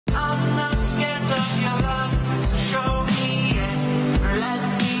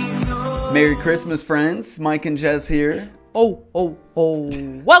Merry Christmas, friends. Mike and Jess here. Oh.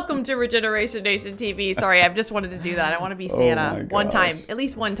 Welcome to Regeneration Nation TV. Sorry, I just wanted to do that. I want to be Santa one time, at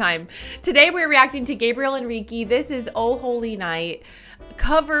least one time. Today we're reacting to Gabriel Henrique. This is Oh Holy Night,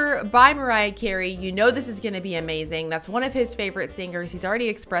 cover by Mariah Carey. You know this is going to be amazing. That's one of his favorite singers. He's already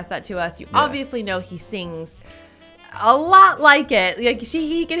expressed that to us. You obviously know he sings a lot like it. Like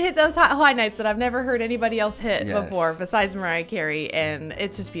he can hit those high notes that I've never heard anybody else hit before besides Mariah Carey, and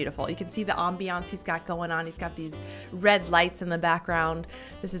it's just beautiful. You can see the ambiance he's got going on. He's got these red lights in the background.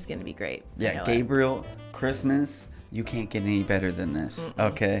 This is going to be great. Yeah, Gabriel, Christmas, you can't get any better than this.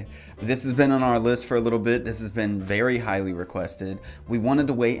 Okay, this has been on our list for a little bit. This has been very highly requested. We wanted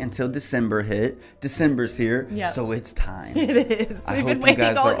to wait until December hit. December's here, so it's time. It is. I hope you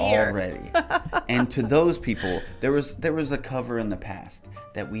guys are all ready. And to those people, there was a cover in the past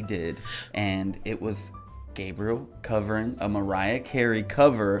that we did, and it was Gabriel covering a Mariah Carey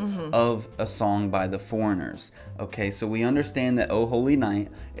cover of a song by the Foreigners. Okay, so we understand that Oh Holy Night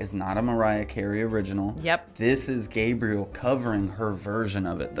is not a Mariah Carey original. Yep. This is Gabriel covering her version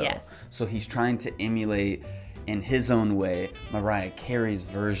of it, though. Yes. So he's trying to emulate, in his own way, Mariah Carey's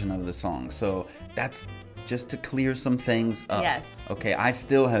version of the song. So that's just to clear some things up. Yes. Okay, I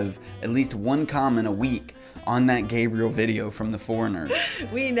still have at least one comment a week on that Gabriel video from the Foreigners.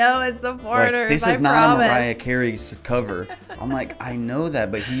 We know it's the Foreigners. Like, this is not a Mariah Carey cover. I'm like, I know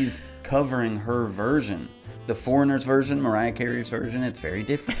that, but he's covering her version. The Foreigners version, Mariah Carey's version, it's very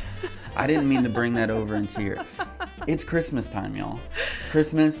different. I didn't mean to bring that over into here. It's Christmas time, y'all.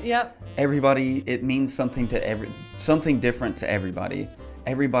 Christmas. Yep. Everybody, it means something to something different to everybody.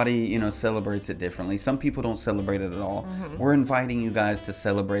 Everybody, you know, celebrates it differently. Some people don't celebrate it at all. We're inviting you guys to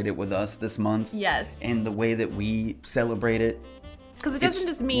celebrate it with us this month. Yes. And the way that we celebrate it. Because it doesn't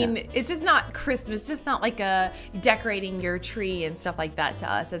just mean, it's just not Christmas. It's just not like decorating your tree and stuff like that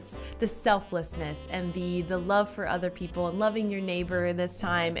to us. It's the selflessness and the love for other people and loving your neighbor this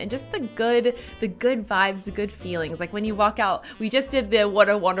time, and just the good vibes, the good feelings. Like when you walk out, we just did the What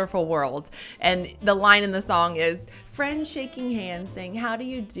a Wonderful World, and the line in the song is friends shaking hands saying, how do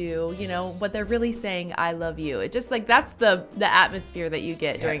you do? You know, but they're really saying, I love you. It just like, that's the atmosphere that you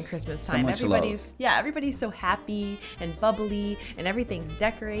get during Christmas time. So much love. Everybody's so happy and bubbly, and everything's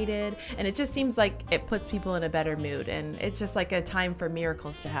decorated, and it just seems like it puts people in a better mood, and it's just like a time for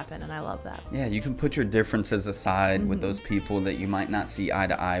miracles to happen, and I love that. Yeah, you can put your differences aside with those people that you might not see eye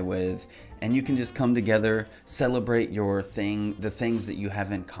to eye with, and you can just come together, celebrate your the things that you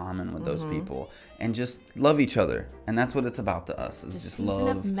have in common with those people, and just love each other. And that's what it's about to us. It's just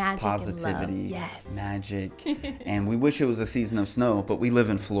love, positivity, magic. And we wish it was a season of snow, but we live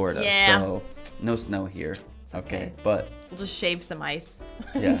in Florida, so no snow here. Okay, but we'll just shave some ice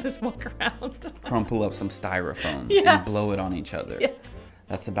and just walk around. Crumple up some styrofoam and blow it on each other.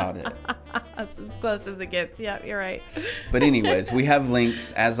 That's about it. That's as close as it gets. Yeah, you're right. But anyways, we have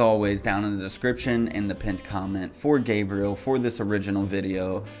links, as always, down in the description and the pinned comment for Gabriel, for this original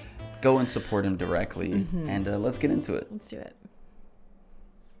video. Go and support him directly, and let's get into it. Let's do it.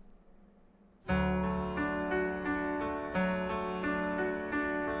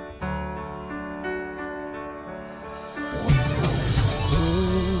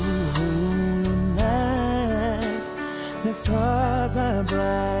 The stars are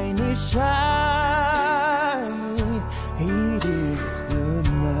brightly shining. It is the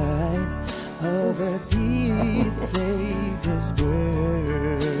night of our dear Savior's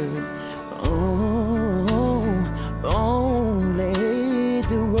birth. Oh, only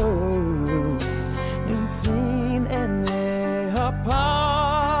the world in sin and error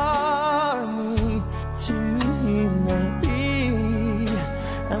party to him I be,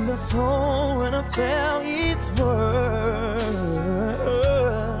 and the soul when I felt its worth.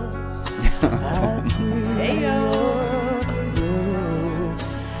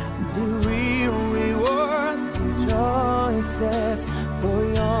 The real reward rejoices for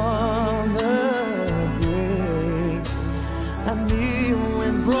yonder breaks, and me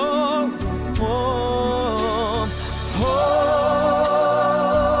when broke was born. Oh,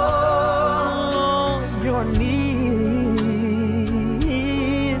 your knees.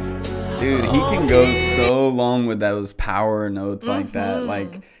 Dude, he can go so long with those power notes like that.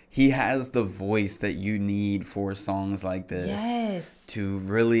 Like, he has the voice that you need for songs like this to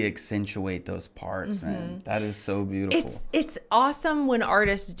really accentuate those parts, man. That is so beautiful. It's awesome when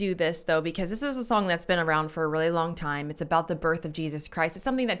artists do this, though, because this is a song that's been around for a really long time. It's about the birth of Jesus Christ. It's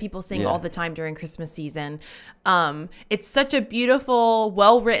something that people sing all the time during Christmas season. It's such a beautiful,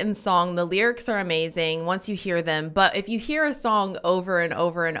 well-written song. The lyrics are amazing once you hear them. But if you hear a song over and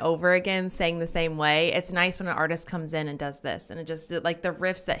over and over again sang the same way, it's nice when an artist comes in and does this. And it just, like, the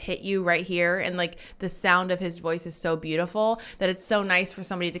riffs that hit you right here. And like the sound of his voice is so beautiful that it's so nice for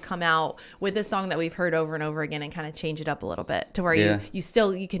somebody to come out with a song that we've heard over and over again and kind of change it up a little bit to where you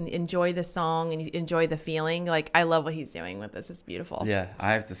can enjoy the song and you enjoy the feeling. Like, I love what he's doing with this. It's beautiful. Yeah,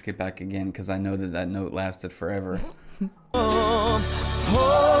 I have to skip back again because I know that note lasted forever.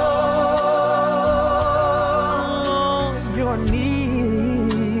 Your knees.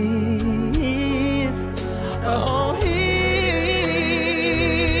 Oh, hear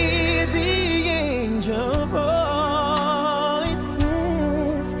the angel voices.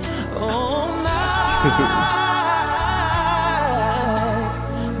 Oh, night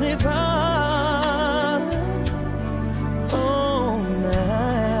divine. Oh,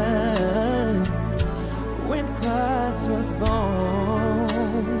 night when Christ was born.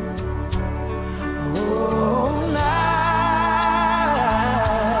 Oh, night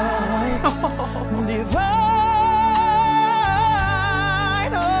divine.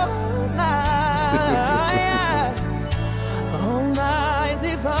 Oh, night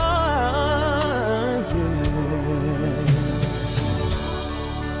divine.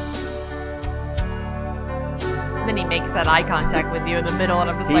 Then he makes that eye contact with you in the middle, and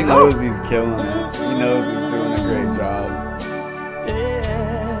I'm just He like, knows he's killing it. He knows he's doing a great job.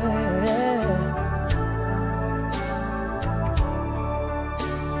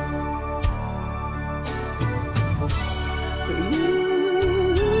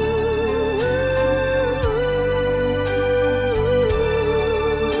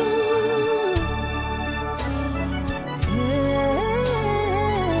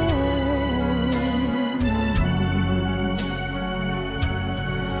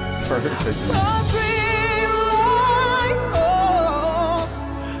 Perfect.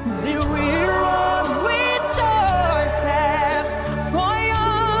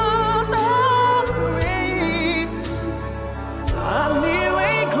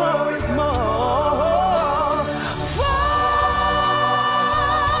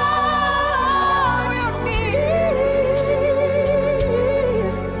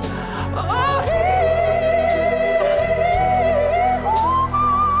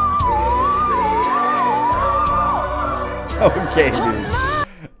 Okay,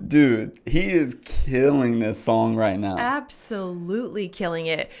 dude, he is killing this song right now. absolutely killing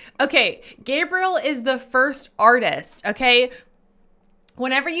it. Okay, Gabriel is the first artist, okay?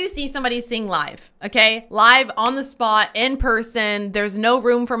 Whenever you see somebody sing live, okay, live on the spot, in person, there's no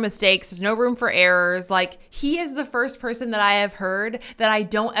room for mistakes. There's no room for errors. Like, he is the first person that I have heard that I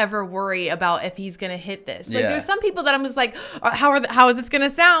don't ever worry about if he's going to hit this. Like, there's some people that I'm just like, how is this going to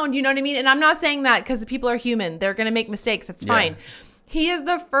sound? You know what I mean? And I'm not saying that because people are human. They're going to make mistakes. That's fine. He is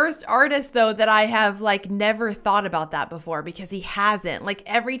the first artist, though, that I have, like, never thought about that before because he hasn't. Like,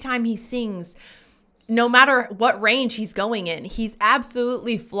 every time he sings, no matter what range he's going in, he's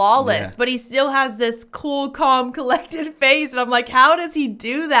absolutely flawless, but he still has this cool, calm, collected face. And I'm like, how does he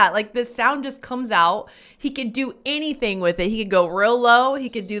do that? Like, the sound just comes out. He could do anything with it. He could go real low. He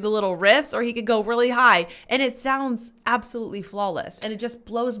could do the little riffs, or he could go really high. And it sounds absolutely flawless. And it just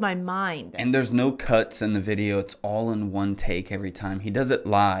blows my mind. And there's no cuts in the video. It's all in one take every time. He does it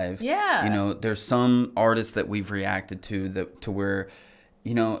live. Yeah. You know, there's some artists that we've reacted to where,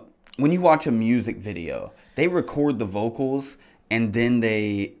 you know, when you watch a music video, they record the vocals and then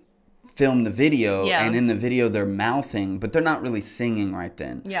they film the video. And in the video, they're mouthing, but they're not really singing right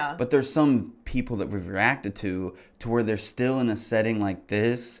then. But there's some people that we've reacted to where they're still in a setting like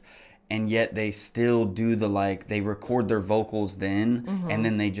this, and yet they still do the, like, they record their vocals then, and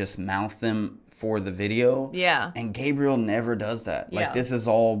then they just mouth them for the video. And Gabriel never does that. Like, this is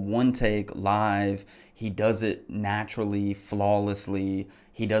all one take, live. He does it naturally, flawlessly.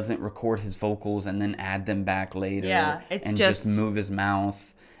 He doesn't record his vocals and then add them back later. And just move his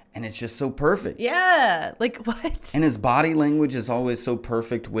mouth. And it's just so perfect. Like, what? And his body language is always so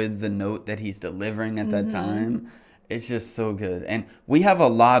perfect with the note that he's delivering at that time. It's just so good. And we have a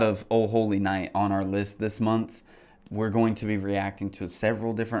lot of Oh Holy Night on our list this month. We're going to be reacting to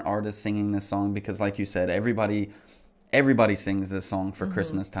several different artists singing this song because, like you said, everybody sings this song for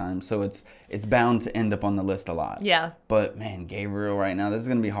Christmas time, so it's bound to end up on the list a lot. But man, Gabriel right now, this is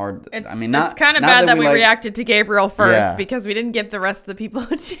gonna be hard. I mean, it's kind of bad that we reacted to Gabriel first because we didn't give the rest of the people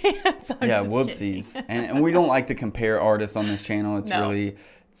a chance. Whoopsies. and we don't like to compare artists on this channel. It's really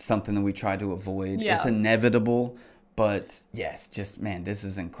something that we try to avoid. It's inevitable, but yes, just man, this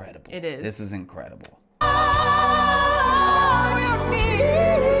is incredible. It is. This is incredible.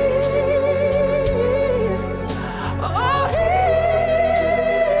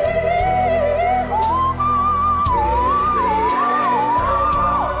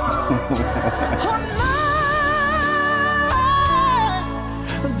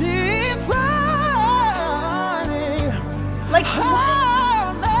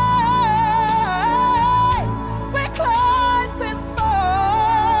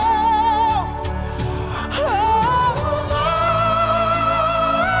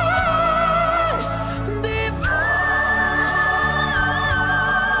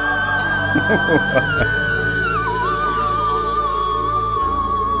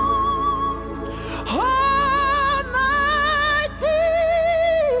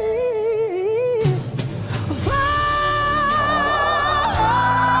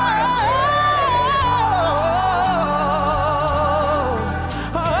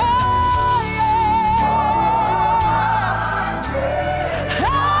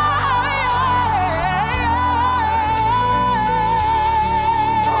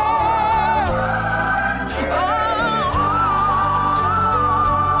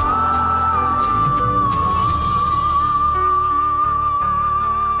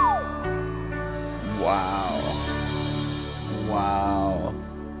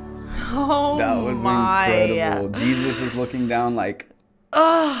 Oh, that was incredible. Jesus is looking down like,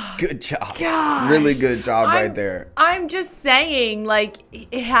 good job. Gosh. Really good job right there. I'm just saying, like,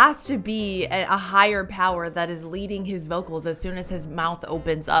 it has to be a higher power that is leading his vocals as soon as his mouth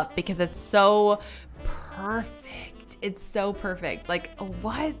opens up, because it's so perfect. It's so perfect. Like,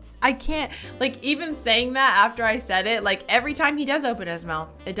 what? I can't, like, even saying that after I said it, like, every time he does open his mouth,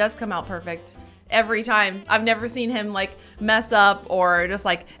 it does come out perfect. Every time. I've never seen him like mess up or just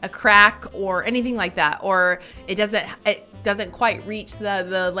like a crack or anything like that, or it doesn't quite reach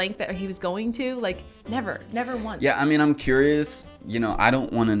the length that he was going to. Like, never once. Yeah, I mean, I'm curious, you know, I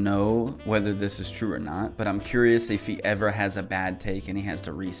don't want to know whether this is true or not, but I'm curious if he ever has a bad take and he has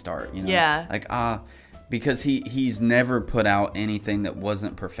to restart, you know? Yeah. Like, because he's never put out anything that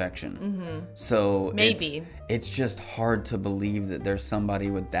wasn't perfection. Mm-hmm. So maybe it's just hard to believe that there's somebody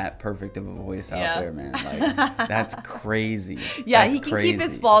with that perfect of a voice out there, man. Like, that's crazy. Yeah, that's he can keep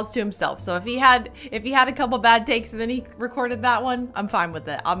his flaws to himself. So if he had a couple bad takes and then he recorded that one, I'm fine with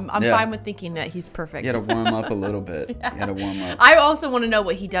it. I'm fine with thinking that he's perfect. You got to warm up a little bit. You got to warm up. I also want to know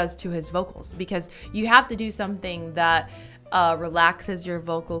what he does to his vocals, because you have to do something that relaxes your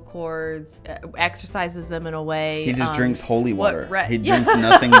vocal cords, exercises them in a way. He just drinks holy water. He drinks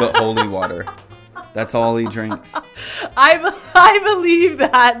nothing but holy water. That's all he drinks. I believe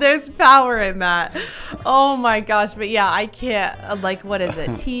that. There's power in that. Oh my gosh. But yeah, I can't, like, what is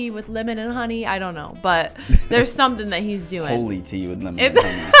it? Tea with lemon and honey? I don't know. But there's something that he's doing. Holy tea with lemon and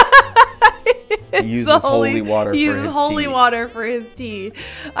honey. He uses holy water for his tea.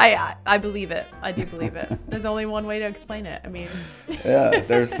 I believe it. I do believe it. There's only one way to explain it. I mean, yeah,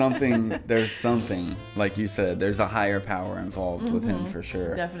 there's something, like you said, there's a higher power involved with him for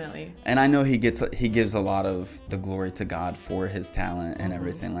sure. Definitely. And I know he gives a lot of the glory to God for his talent and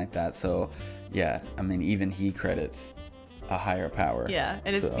everything like that. So yeah, I mean, even he credits a higher power. Yeah,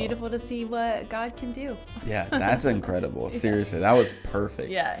 and it's beautiful to see what God can do. Yeah, that's incredible. Seriously, that was perfect.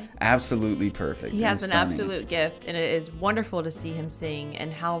 Yeah. Absolutely perfect. He has an absolute gift, and it is wonderful to see him sing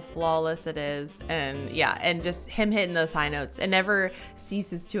and how flawless it is. And yeah, and just him hitting those high notes. It never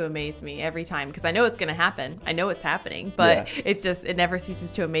ceases to amaze me every time, because I know it's going to happen. I know it's happening, but it never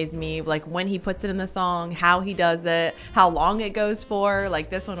ceases to amaze me. Like, when he puts it in the song, how he does it, how long it goes for. Like,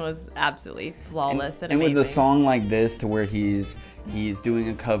 this one was absolutely flawless and amazing. And with a song like this, to where he's doing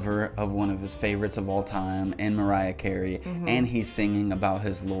a cover of one of his favorites of all time, and Mariah Carey, and he's singing about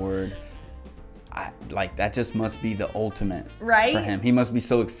his Lord. Like, that just must be the ultimate for him. He must be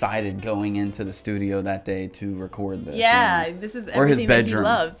so excited going into the studio that day to record this. Yeah, you know? This is everything his bedroom. That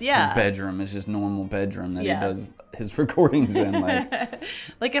he loves. Yeah, his bedroom is just normal bedroom that he does his recordings in,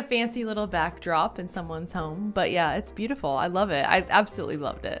 like a fancy little backdrop in someone's home. But yeah, it's beautiful. I love it. I absolutely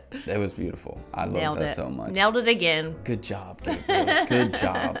loved it. It was beautiful. I love that so much. Nailed it again. Good job, Gabriel. Good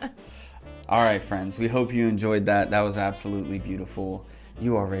job. All right, friends. We hope you enjoyed that. That was absolutely beautiful.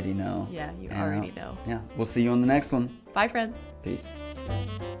 You already know. Yeah, you already know. Yeah, we'll see you on the next one. Bye, friends. Peace.